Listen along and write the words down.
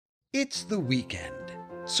It's the weekend,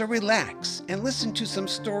 so relax and listen to some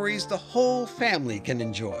stories the whole family can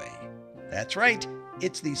enjoy. That's right,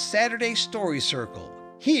 it's the Saturday Story Circle,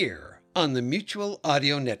 here on the Mutual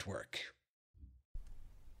Audio Network.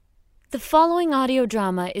 The following audio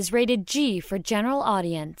drama is rated G for general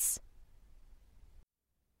audience.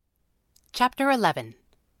 Chapter 11.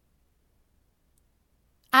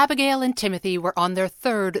 Abigail and Timothy were on their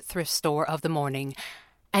third thrift store of the morning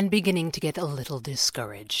and beginning to get a little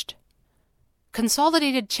discouraged.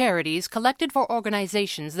 Consolidated Charities collected for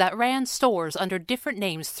organizations that ran stores under different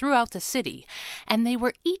names throughout the city, and they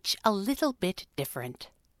were each a little bit different.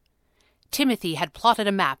 Timothy had plotted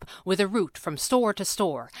a map with a route from store to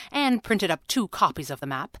store and printed up 2 copies of the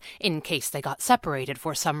map in case they got separated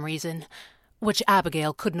for some reason, which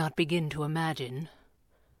Abigail could not begin to imagine.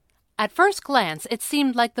 At first glance, it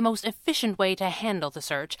seemed like the most efficient way to handle the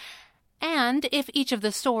search, and if each of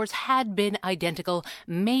the stores had been identical,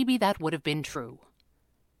 maybe that would have been true.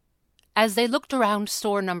 As they looked around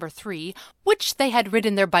store number 3, which they had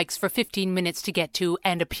ridden their bikes for 15 minutes to get to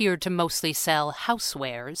and appeared to mostly sell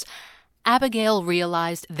housewares, Abigail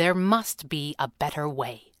realized there must be a better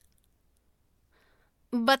way.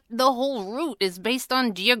 "But the whole route is based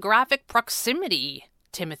on geographic proximity,"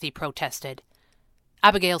 Timothy protested.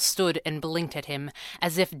 Abigail stood and blinked at him,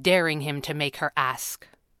 as if daring him to make her ask.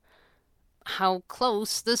 "How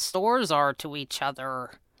close the stores are to each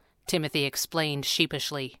other," Timothy explained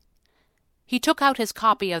sheepishly. He took out his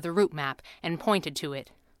copy of the route map and pointed to it.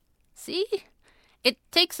 "See? It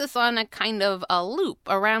takes us on a kind of a loop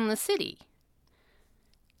around the city."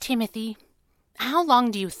 "Timothy, how long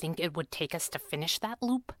do you think it would take us to finish that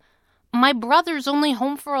loop? My brother's only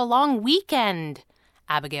home for a long weekend,"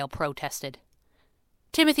 Abigail protested.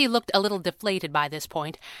 Timothy looked a little deflated by this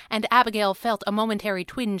point, and Abigail felt a momentary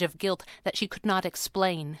twinge of guilt that she could not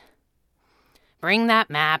explain. "Bring that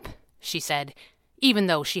map," she said, even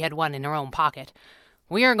though she had one in her own pocket.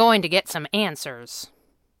 "We are going to get some answers."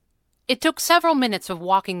 It took several minutes of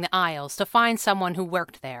walking the aisles to find someone who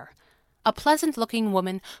worked there, a pleasant-looking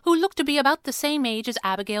woman who looked to be about the same age as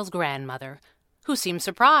Abigail's grandmother, who seemed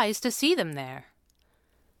surprised to see them there.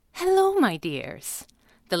 "Hello, my dears,"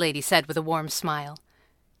 the lady said with a warm smile.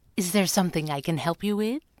 "Is there something I can help you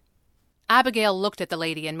with?" Abigail looked at the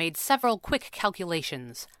lady and made several quick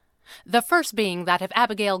calculations. The first being that if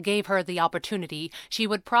Abigail gave her the opportunity, she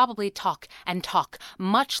would probably talk and talk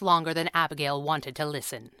much longer than Abigail wanted to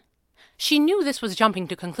listen. She knew this was jumping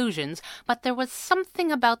to conclusions, but there was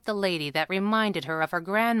something about the lady that reminded her of her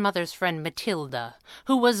grandmother's friend Matilda,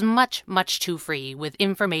 who was much, much too free with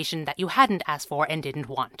information that you hadn't asked for and didn't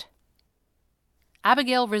want.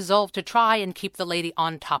 Abigail resolved to try and keep the lady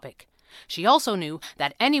on topic. She also knew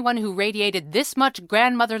that anyone who radiated this much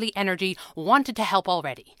grandmotherly energy wanted to help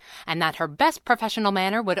already, and that her best professional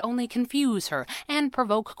manner would only confuse her and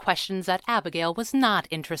provoke questions that Abigail was not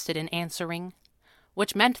interested in answering,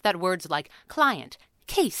 which meant that words like client,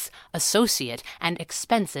 case, associate, and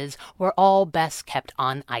expenses were all best kept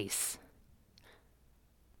on ice.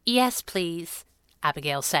 "Yes, please,"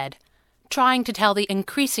 Abigail said, trying to tell the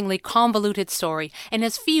increasingly convoluted story in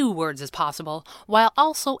as few words as possible, while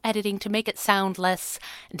also editing to make it sound less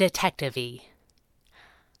detective-y.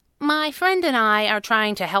 "My friend and I are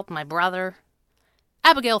trying to help my brother."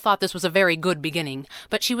 Abigail thought this was a very good beginning,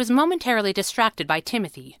 but she was momentarily distracted by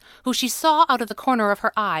Timothy, who she saw out of the corner of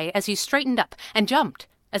her eye as he straightened up and jumped,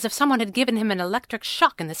 as if someone had given him an electric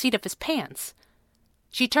shock in the seat of his pants.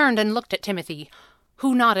 She turned and looked at Timothy,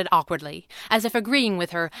 who nodded awkwardly, as if agreeing with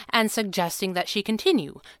her and suggesting that she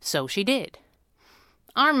continue, so she did.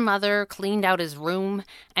 "Our mother cleaned out his room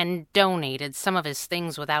and donated some of his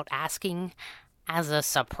things without asking, as a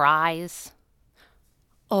surprise."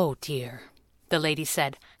 "Oh, dear," the lady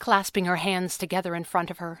said, clasping her hands together in front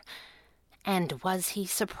of her. "And was he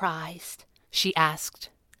surprised?" she asked.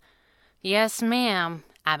 "Yes, ma'am,"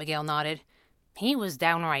 Abigail nodded. "He was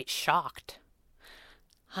downright shocked."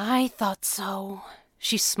 "I thought so."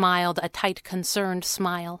 She smiled a tight, concerned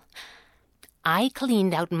smile. "I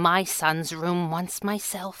cleaned out my son's room once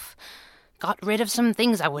myself. Got rid of some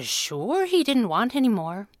things I was sure he didn't want any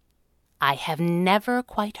more. I have never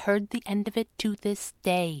quite heard the end of it to this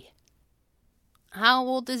day." "How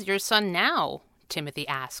old is your son now?" Timothy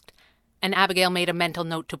asked, and Abigail made a mental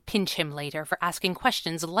note to pinch him later for asking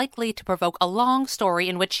questions likely to provoke a long story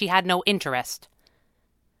in which she had no interest.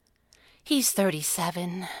 "He's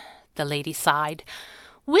 37, the lady sighed,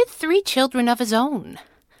 "with 3 children of his own.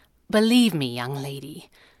 Believe me, young lady,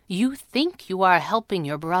 you think you are helping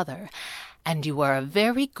your brother, and you are a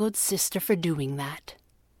very good sister for doing that."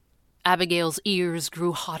 Abigail's ears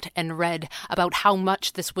grew hot and red about how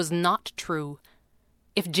much this was not true.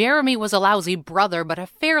 If Jeremy was a lousy brother but a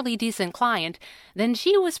fairly decent client, then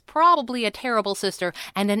she was probably a terrible sister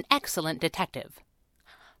and an excellent detective.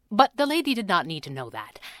 But the lady did not need to know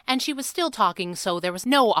that, and she was still talking, so there was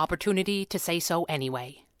no opportunity to say so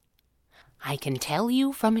anyway. "I can tell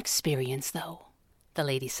you from experience, though," the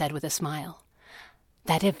lady said with a smile,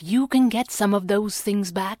 "that if you can get some of those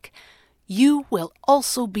things back, you will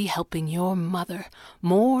also be helping your mother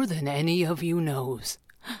more than any of you knows.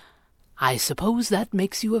 I suppose that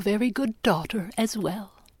makes you a very good daughter as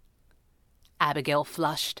well." Abigail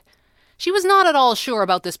flushed. She was not at all sure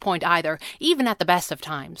about this point either, even at the best of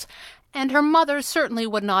times, and her mother certainly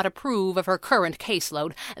would not approve of her current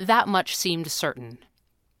caseload, that much seemed certain.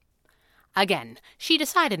 Again, she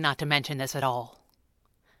decided not to mention this at all.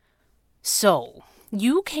 "So,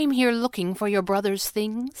 you came here looking for your brother's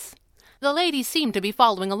things?" The lady seemed to be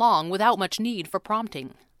following along without much need for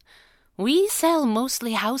prompting. "We sell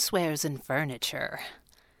mostly housewares and furniture."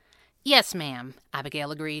 "Yes, ma'am,"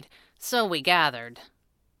 Abigail agreed. "So we gathered."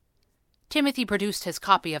 Timothy produced his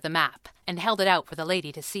copy of the map and held it out for the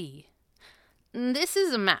lady to see. "This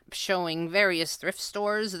is a map showing various thrift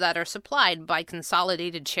stores that are supplied by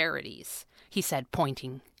consolidated charities," he said,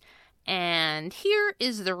 pointing. "And here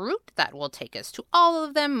is the route that will take us to all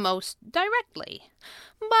of them most directly.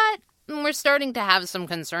 But we're starting to have some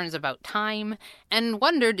concerns about time and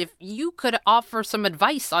wondered if you could offer some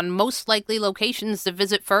advice on most likely locations to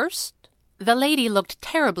visit first." The lady looked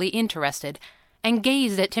terribly interested and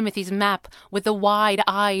gazed at Timothy's map with the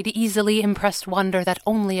wide-eyed, easily impressed wonder that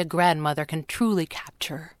only a grandmother can truly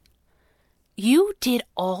capture. "You did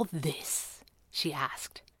all this?" she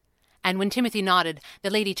asked. And when Timothy nodded, the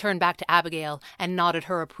lady turned back to Abigail and nodded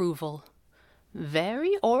her approval.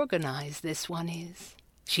 "Very organized, this one is,"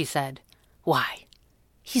 she said. "Why,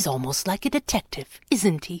 he's almost like a detective,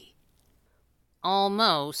 isn't he?"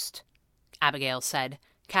 "Almost," Abigail said,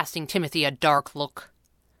 casting Timothy a dark look.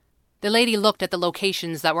 The lady looked at the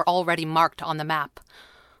locations that were already marked on the map.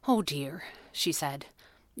 "Oh dear," she said.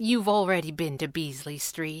 "You've already been to Beasley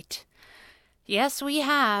Street." "Yes, we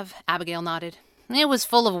have," Abigail nodded. "It was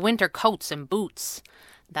full of winter coats and boots."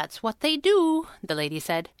 "That's what they do," the lady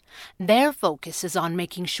said. "Their focus is on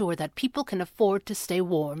making sure that people can afford to stay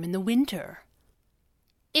warm in the winter."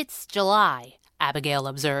 "It's July," Abigail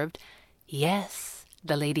observed. "Yes,"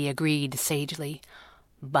 the lady agreed sagely,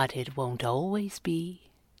 "but it won't always be."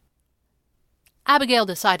 Abigail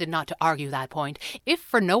decided not to argue that point, if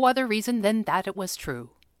for no other reason than that it was true.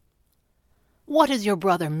 "What is your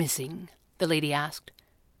brother missing?" the lady asked.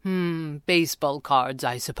 Baseball cards,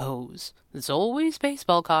 I suppose. It's always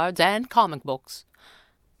baseball cards and comic books."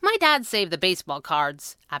 "My dad saved the baseball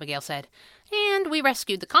cards," Abigail said, "and we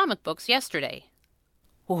rescued the comic books yesterday."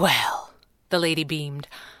 "Well," the lady beamed,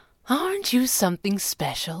 "aren't you something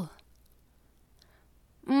special?"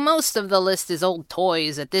 "Most of the list is old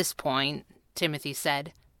toys at this point," Timothy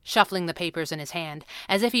said, shuffling the papers in his hand,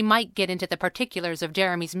 as if he might get into the particulars of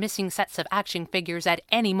Jeremy's missing sets of action figures at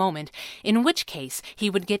any moment, in which case he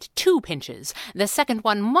would get 2 pinches, the second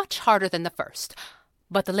one much harder than the first.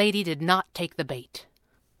 But the lady did not take the bait.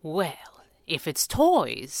 "Well, if it's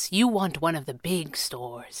toys, you want one of the big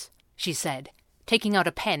stores," she said, taking out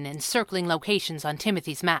a pen and circling locations on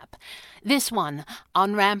Timothy's map. "This one,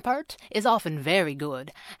 on Rampart, is often very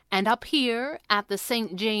good, and up here at the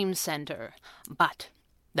St. James Center. But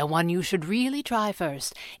the one you should really try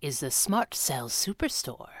first is the Smart Cell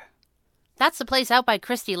Superstore." "That's the place out by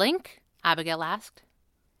Christie Link?" Abigail asked.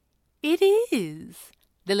 "It is."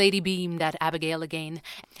 The lady beamed at Abigail again,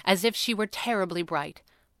 as if she were terribly bright,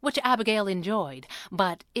 which Abigail enjoyed,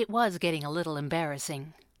 but it was getting a little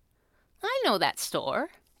embarrassing. "I know that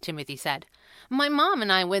store," Timothy said. "My mom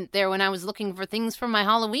and I went there when I was looking for things for my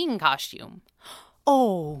Halloween costume."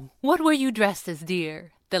 "Oh, what were you dressed as,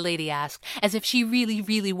 dear?" the lady asked, as if she really,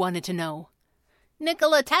 really wanted to know.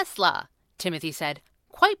 "Nikola Tesla," Timothy said,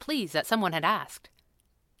 quite pleased that someone had asked.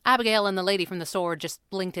 Abigail and the lady from the store just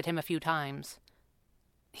blinked at him a few times.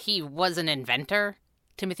 "He was an inventor,"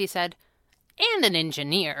 Timothy said, "and an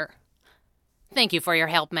engineer." "Thank you for your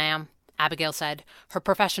help, ma'am," Abigail said, her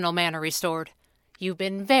professional manner restored. "You've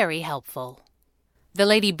been very helpful." The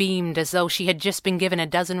lady beamed as though she had just been given a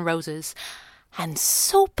dozen roses. "And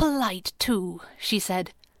so polite, too," she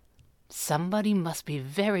said. "Somebody must be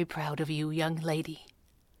very proud of you, young lady."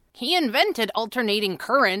 "He invented alternating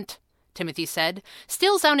current," Timothy said,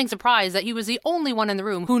 still sounding surprised that he was the only one in the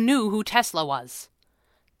room who knew who Tesla was.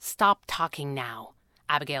 "Stop talking now,"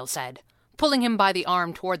 Abigail said, pulling him by the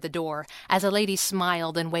arm toward the door, as a lady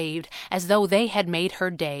smiled and waved, as though they had made her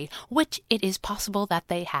day, which it is possible that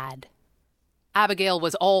they had. Abigail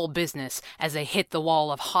was all business as they hit the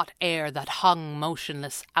wall of hot air that hung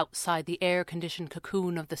motionless outside the air-conditioned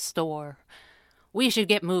cocoon of the store. "We should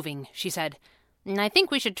get moving," she said. "I think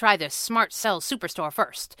we should try the Smart Cell Superstore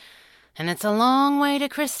first. And it's a long way to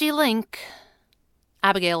Christie Link."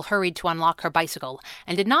 Abigail hurried to unlock her bicycle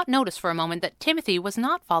and did not notice for a moment that Timothy was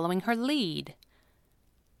not following her lead.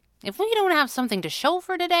 "If we don't have something to show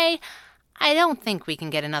for today, I don't think we can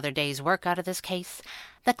get another day's work out of this case.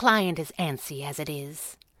 The client is antsy as it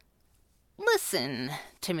is." "Listen,"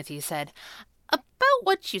 Timothy said, "about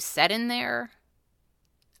what you said in there."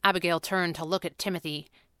 Abigail turned to look at Timothy.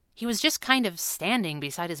 He was just kind of standing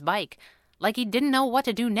beside his bike, like he didn't know what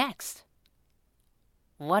to do next.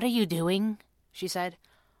 "What are you doing?" she said.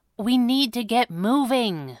 "We need to get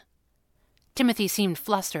moving." Timothy seemed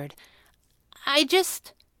flustered.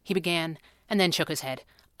 He began, and then shook his head.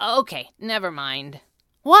 "Okay, never mind."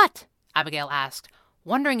 "What?" Abigail asked,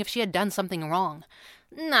 wondering if she had done something wrong.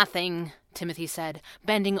 "Nothing," Timothy said,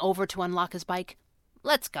 bending over to unlock his bike.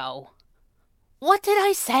 "Let's go." "What did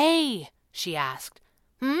I say?" she asked.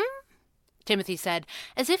 Timothy said,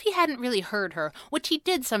 as if he hadn't really heard her, which he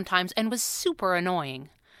did sometimes and was super annoying.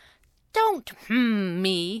 "Don't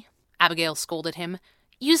me," Abigail scolded him.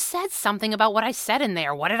 "You said something about what I said in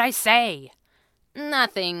there. What did I say?"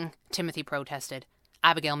 "Nothing," Timothy protested.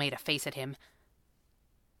 Abigail made a face at him.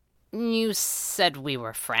 "You said we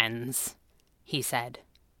were friends," he said.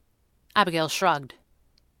 Abigail shrugged.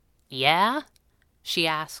 "Yeah?" she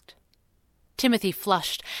asked. Timothy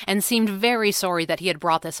flushed and seemed very sorry that he had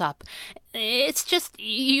brought this up. "It's just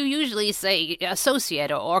you usually say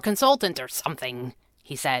associate or consultant or something,"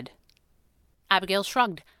 he said. Abigail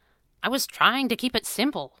shrugged. "I was trying to keep it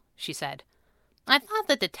simple," she said. "I thought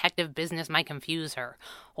the detective business might confuse her.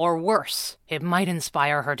 Or worse, it might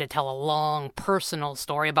inspire her to tell a long, personal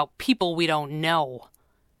story about people we don't know."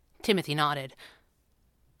 Timothy nodded.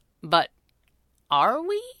 "But are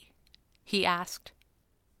we?" he asked.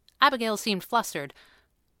 Abigail seemed flustered.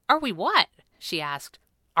 "Are we what?" she asked.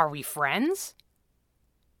 "Are we friends?"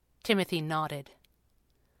 Timothy nodded.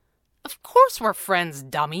 "Of course we're friends,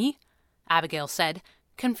 dummy," Abigail said,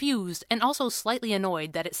 confused and also slightly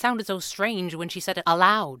annoyed that it sounded so strange when she said it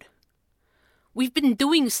aloud. "We've been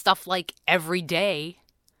doing stuff like every day."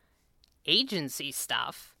 "Agency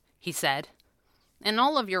stuff," he said. "And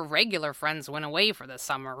all of your regular friends went away for the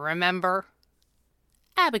summer, remember?"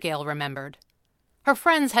 Abigail remembered. Her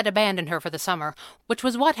friends had abandoned her for the summer, which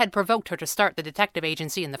was what had provoked her to start the detective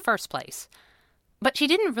agency in the first place. But she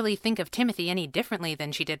didn't really think of Timothy any differently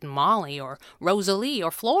than she did Molly or Rosalie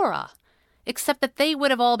or Flora, except that they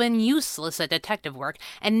would have all been useless at detective work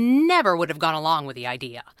and never would have gone along with the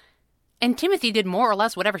idea. And Timothy did more or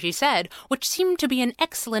less whatever she said, which seemed to be an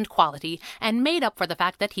excellent quality and made up for the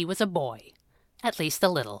fact that he was a boy. At least a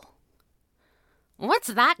little. "What's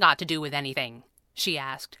that got to do with anything?" she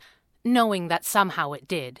asked, knowing that somehow it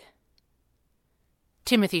did.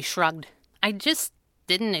 Timothy shrugged. "I just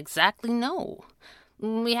didn't exactly know.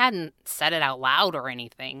 We hadn't said it out loud or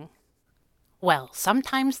anything." "Well,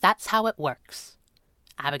 sometimes that's how it works,"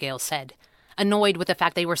 Abigail said, annoyed with the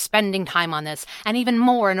fact they were spending time on this, and even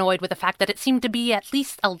more annoyed with the fact that it seemed to be at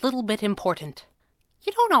least a little bit important.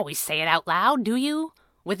 "You don't always say it out loud, do you?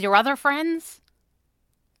 With your other friends?"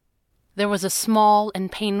 There was a small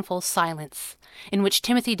and painful silence, in which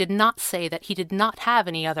Timothy did not say that he did not have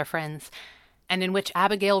any other friends, and in which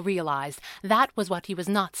Abigail realized that was what he was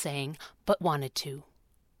not saying, but wanted to.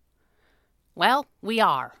 "Well, we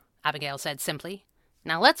are," Abigail said simply.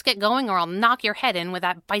 "Now let's get going or I'll knock your head in with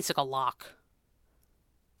that bicycle lock."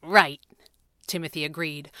 "Right," Timothy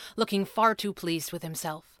agreed, looking far too pleased with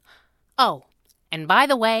himself. "Oh, and by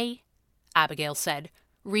the way," Abigail said,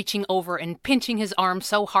 reaching over and pinching his arm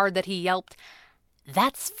so hard that he yelped,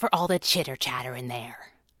 "that's for all the chitter-chatter in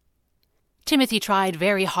there." Timothy tried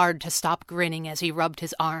very hard to stop grinning as he rubbed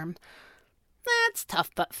his arm. "That's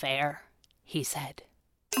tough but fair," he said.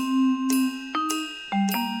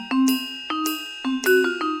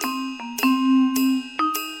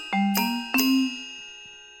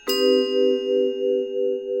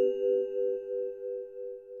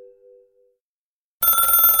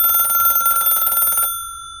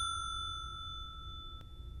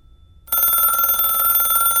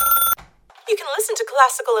 You can listen to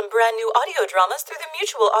classical and brand new audio dramas through the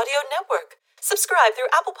Mutual Audio Network. Subscribe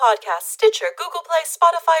through Apple Podcasts, Stitcher, Google Play,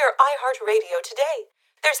 Spotify, or iHeartRadio today.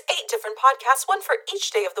 There's 8 different podcasts, one for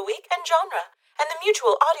each day of the week and genre, and the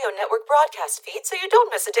Mutual Audio Network broadcast feed so you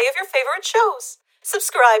don't miss a day of your favorite shows.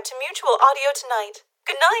 Subscribe to Mutual Audio tonight.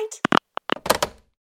 Good night.